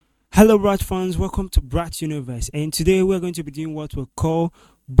Hello, Brat fans. Welcome to Brat Universe. And today we're going to be doing what we call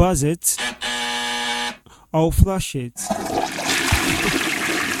Buzz It or Flush It.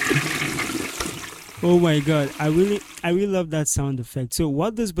 Oh my god, I really love that sound effect. So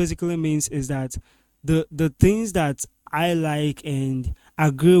what this basically means is that the things that I like and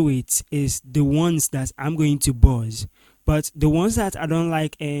agree with is the ones that I'm going to buzz. But the ones that I don't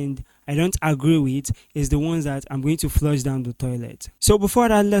like and I don't agree with is the ones that I'm going to flush down the toilet. So before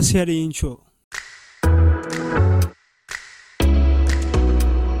that, let's hear the intro.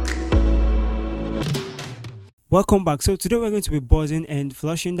 Welcome back. So today we're going to be buzzing and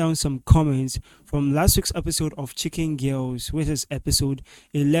flushing down some comments from last week's episode of Chicken Girls, which is episode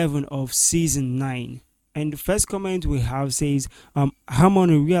 11 of season 9. And the first comment we have says,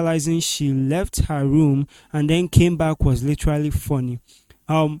 Harmony realizing she left her room and then came back was literally funny.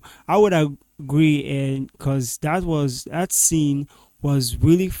 I would agree, and because that scene was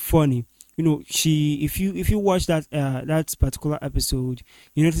really funny. You know, if you watch that particular episode,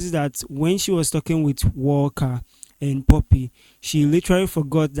 you notice that when she was talking with Walker and Poppy, she literally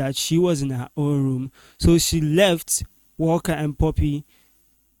forgot that she was in her own room. So she left Walker and Poppy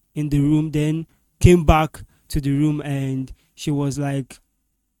in the room, then came back to the room, and she was like,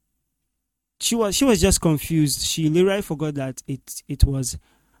 she was just confused. She literally forgot that it was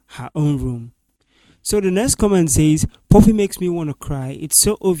her own room. So the next comment says, Poppy makes me want to cry. It's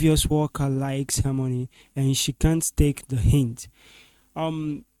so obvious Walker likes Harmony and she can't take the hint.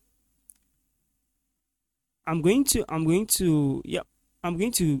 I'm going to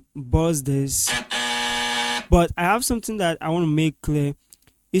buzz this, but I have something that I want to make clear.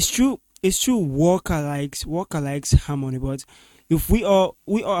 It's true Walker likes Harmony, but if we all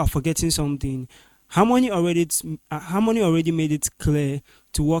are forgetting something, Harmony already made it clear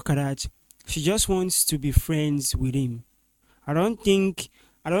to Walker that she just wants to be friends with him. I don't think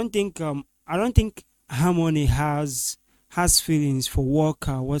Harmony has feelings for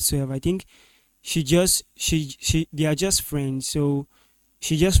Walker whatsoever. I think she they are just friends, so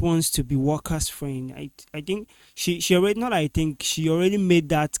she just wants to be Walker's friend. I think she already, not I think she already made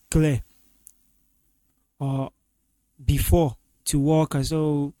that clear before to Walker.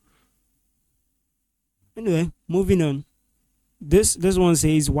 So anyway, moving on. This one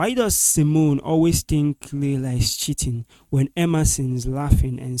says, why does Simone always think Layla is cheating when Emerson's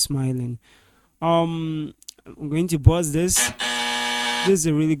laughing and smiling? I'm going to pause this. This is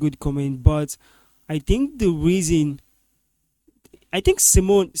a really good comment, but I think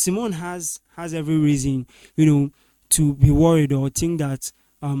Simone has every reason, to be worried or think that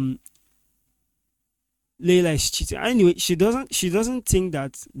Layla is cheating. Anyway, she doesn't think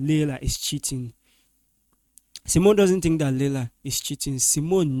that Layla is cheating. Simone doesn't think that Layla is cheating.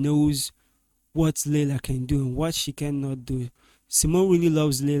 Simone knows what Layla can do and what she cannot do. Simone really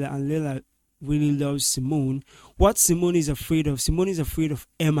loves Layla and Layla really loves Simone. What Simone is afraid of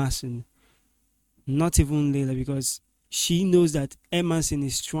Emerson, not even Layla, because she knows that Emerson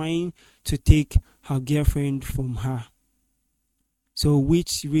is trying to take her girlfriend from her. So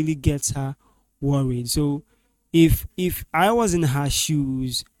which really gets her worried. So if I was in her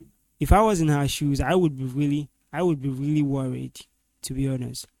shoes, I would be really worried, to be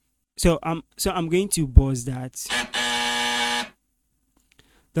honest. So I'm going to pause that.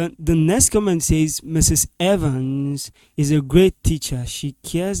 The next comment says, Mrs. Evans is a great teacher. She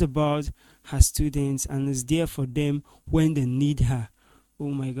cares about her students and is there for them when they need her. Oh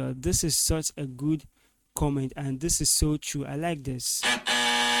my god, this is such a good comment and this is so true. I like this.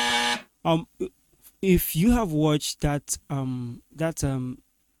 If you have watched that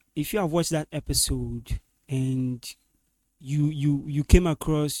episode and you came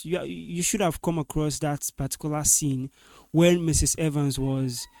across, you should have come across that particular scene when Mrs. Evans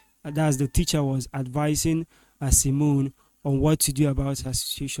that's the teacher, was advising Simone on what to do about her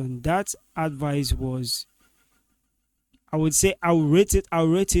situation. That advice was, I would say, I'll rate it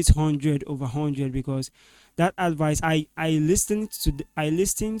 100 over 100, because that advice, I listened to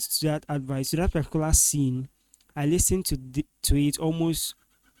that advice, to that particular scene. I listened to it almost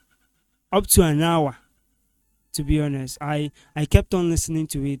up to an hour, to be honest. I kept on listening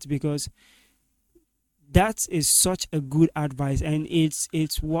to it because that is such a good advice, and it's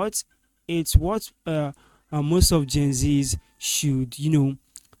what most of Gen Zs should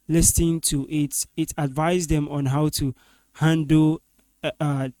listen to. It advised them on how to handle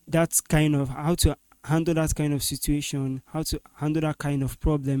how to handle that kind of situation, how to handle that kind of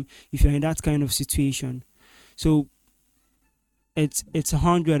problem if you're in that kind of situation. So it's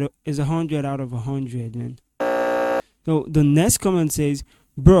 100 out of 100, man. So the next comment says,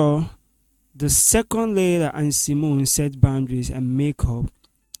 bro, the second Layla and Simone set boundaries and make up,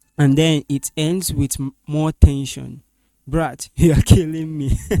 and then it ends with more tension. Brat, you are killing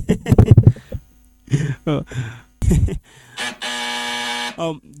me. Oh.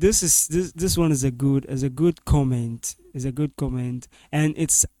 This one is a good comment. Is a good comment, and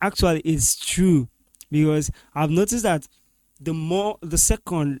it's true, because I've noticed that the more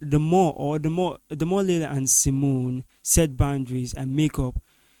Leila and Simone set boundaries and make up,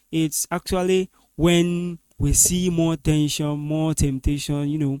 it's actually when we see more tension, more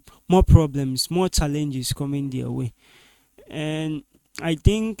temptation, more problems, more challenges coming their way. And I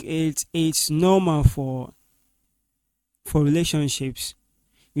think it's normal for relationships,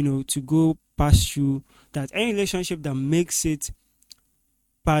 to go past through that. Any relationship that makes it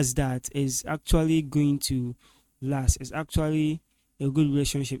past that is actually going to last. It's actually a good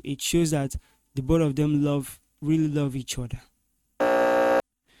relationship. It shows that the both of them really love each other.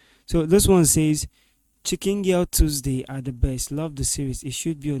 So this one says, Chicken Girl Tuesday are the best. Love the series. It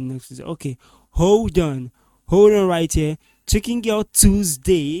should be on next Tuesday. Okay, hold on right here. Chicken Girl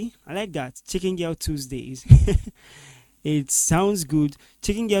Tuesday. I like that. Chicken Girl Tuesdays. It sounds good.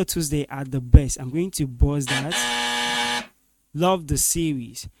 Chicken Girl Tuesday are the best. I'm going to pause that. Love the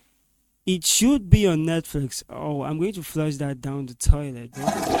series. It should be on Netflix. Oh, I'm going to flush that down the toilet.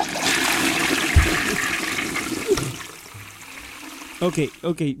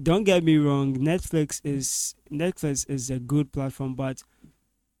 Okay. Don't get me wrong. Netflix is a good platform, but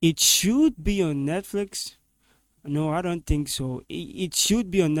it should be on Netflix. No, I don't think so. It should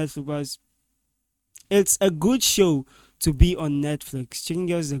be on Netflix because it's a good show to be on Netflix. Chicken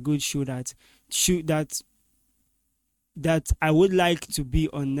Girl is a good show that I would like to be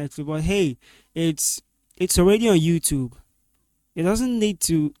on Netflix. But hey, it's already on YouTube.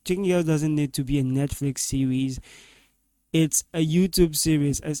 Chicken Girl doesn't need to be a Netflix series. It's a YouTube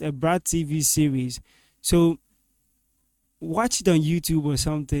series. It's a Brad TV series. So watch it on YouTube or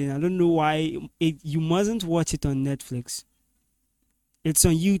something. I don't know why you mustn't watch it on Netflix. It's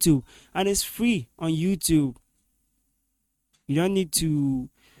on YouTube and it's free on YouTube. You don't need to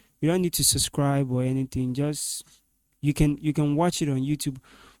subscribe or anything. Just you can watch it on YouTube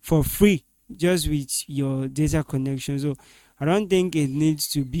for free, just with your data connection. So I don't think it needs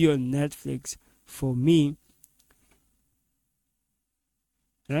to be on Netflix for me.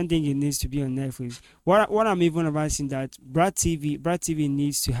 I don't think it needs to be on Netflix. What I'm even advising that Brad TV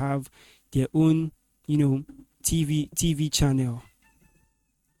needs to have their own, TV channel.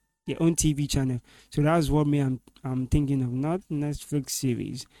 Their own TV channel. So that's what I'm thinking of, not Netflix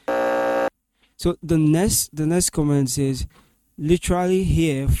series. So the next comment says, literally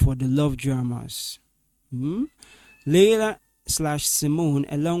here for the love dramas. Leila / Simone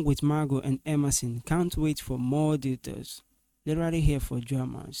along with Margot and Emerson. Can't wait for more details. Literally here for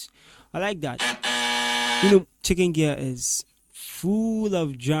dramas. I like that. Chicken Girl is full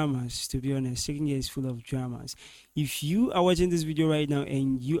of dramas, to be honest. Chicken Girl is full of dramas. If you are watching this video right now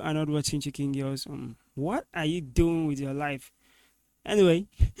and you are not watching Chicken Girls, what are you doing with your life? Anyway,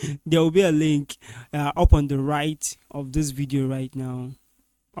 there will be a link up on the right of this video right now.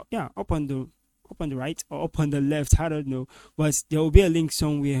 Up on the right or up on the left, I don't know, but there will be a link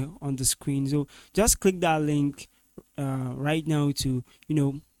somewhere on the screen. So just click that link right now to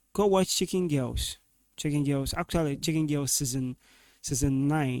go watch Chicken Girls. Actually Chicken Girls season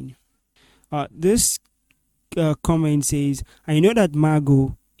 9. This comment says, I know that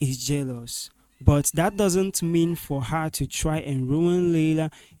Margot is jealous, but that doesn't mean for her to try and ruin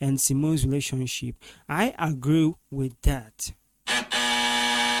Leila and Simone's relationship. I agree with that.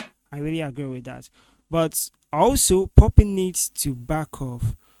 I really agree with that. But also, Poppy needs to back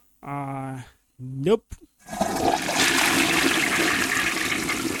off. Nope.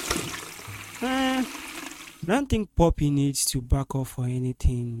 I don't think Poppy needs to back off or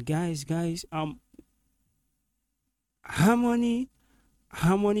anything. Guys, Harmony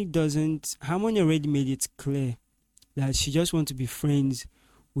already made it clear that she just wants to be friends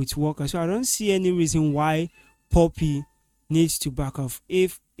with Walker. So I don't see any reason why Poppy needs to back off.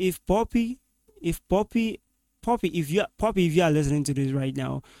 If Poppy, if you are listening to this right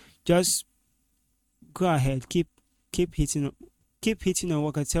now, just go ahead, keep hitting on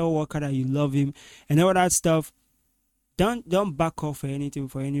Walker. Tell Walker that you love him and all that stuff. Don't back off for anything,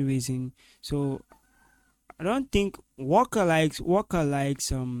 for any reason. So I don't think Walker likes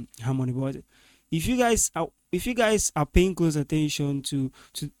Harmony. But if you guys are paying close attention to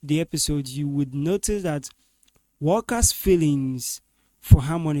the episode, you would notice that Walker's feelings for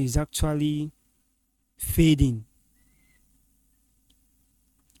Harmony is actually fading.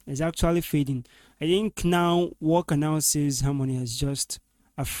 It's actually fading. I think now Walker now sees Harmony as just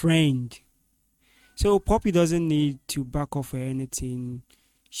a friend. So Poppy doesn't need to back off or anything.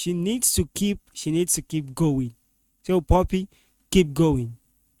 she needs to keep going. So Poppy, keep going.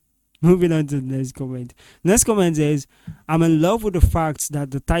 Moving on to the next comment. Next comment says, I'm in love with the fact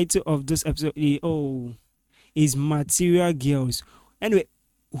that the title of this episode is Material Girls. Anyway,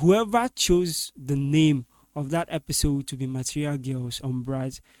 whoever chose the name of that episode to be Material Girls on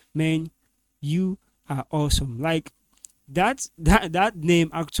Brad, man, you are awesome. Like that name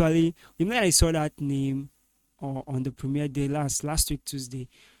actually, when I saw that name on the premiere day last week Tuesday,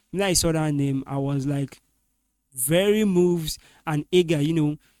 when I saw that name, I was like very moved and eager,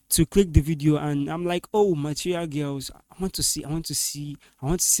 to click the video, and I'm like, oh, Material Girls, I want to see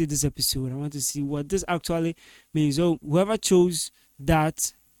this episode. I want to see what this actually means. So whoever chose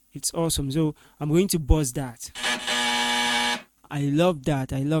that, it's awesome. So I'm going to buzz that. I love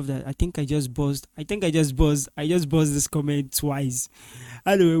that. I think I just buzzed this comment twice.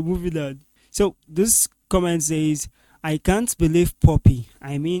 Anyway, moving on. So this comment says, I can't believe Poppy.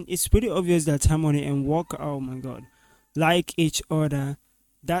 I mean, it's pretty obvious that Harmony and Walker, oh my god, like each other.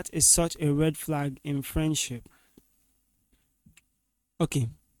 That is such a red flag in friendship. Okay,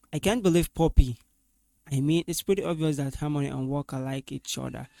 I can't believe Poppy. I mean, it's pretty obvious that Harmony and Walker like each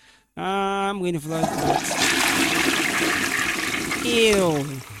other. I'm going to flush that. Ew.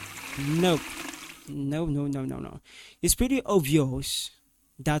 Nope. No. It's pretty obvious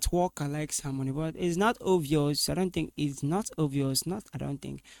that Walker likes Harmony, but it's not obvious. It's not obvious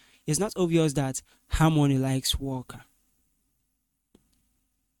that Harmony likes Walker.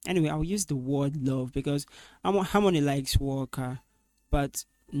 Anyway, I'll use the word love because Harmony likes Walker, but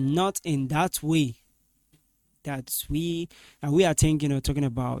not in that way that we are thinking or talking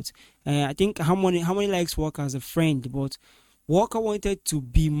about. I think Harmony likes Walker as a friend, but Walker wanted to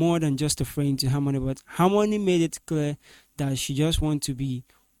be more than just a friend to Harmony, but Harmony made it clear that she just wants to be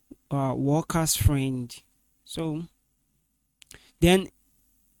Walker's friend. So then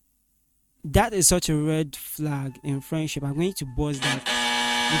that is such a red flag in friendship. I'm going to buzz that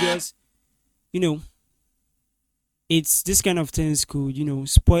because it's this kind of things could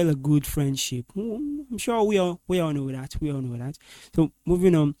spoil a good friendship. I'm sure we all know that. So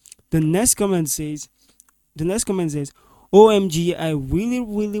moving on, the next comment says, OMG, I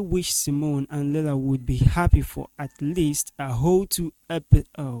really wish Simone and Lela would be happy for at least a whole two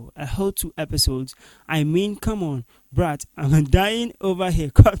episodes. I mean, come on, Brat, I'm dying over here.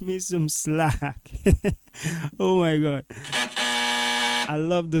 Cut me some slack. Oh my god, I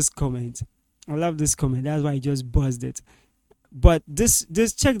love this comment. That's why I just buzzed it. But this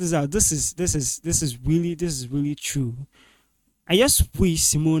check this out. This is really true. I just wish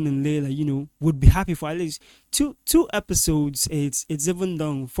Simone and Lela, would be happy for at least two episodes. It's even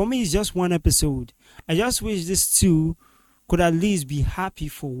done. For me, it's just one episode. I just wish these two could at least be happy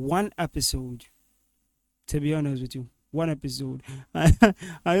for one episode. To be honest with you, one episode. And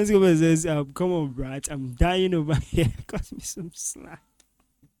this comment says, "Come on, Brad, I'm dying over here. Cut me some slack."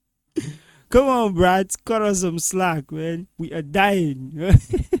 Come on, Brad, cut us some slack, man. We are dying.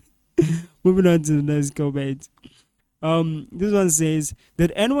 Moving on to the next comment. This one says,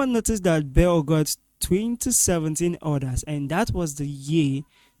 did anyone notice that Belle got 2017 orders, and that was the year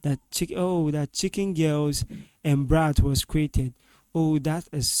that Chicken Girls and Brat was created? Oh, that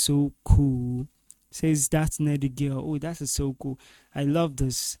is so cool. Says that's Nerdy Girl. Oh, that is so cool. I love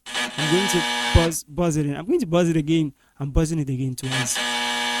this. I'm going to buzz it in. I'm going to buzz it again. I'm buzzing it again twice.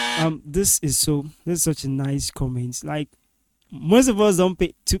 This is such a nice comment. Like, most of us don't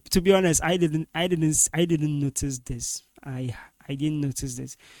pay. To be honest, I didn't notice this. I didn't notice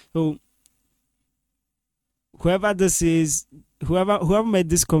this. So whoever this is, whoever made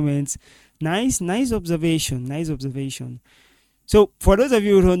this comment, nice observation. So for those of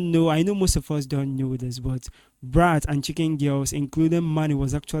you who don't know, I know most of us don't know this, but Brat and Chicken Girls, including Money,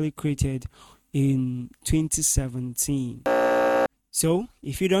 was actually created in 2017. So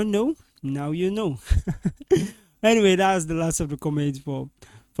if you don't know, now you know. Anyway, that's the last of the comments for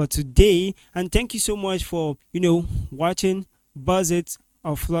today, and thank you so much for watching Buzz It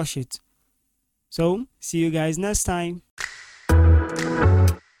or Flush It. So see you guys next time.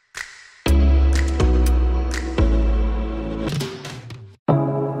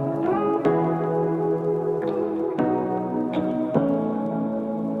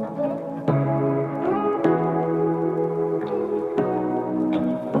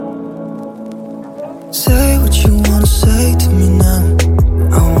 Say what you wanna say.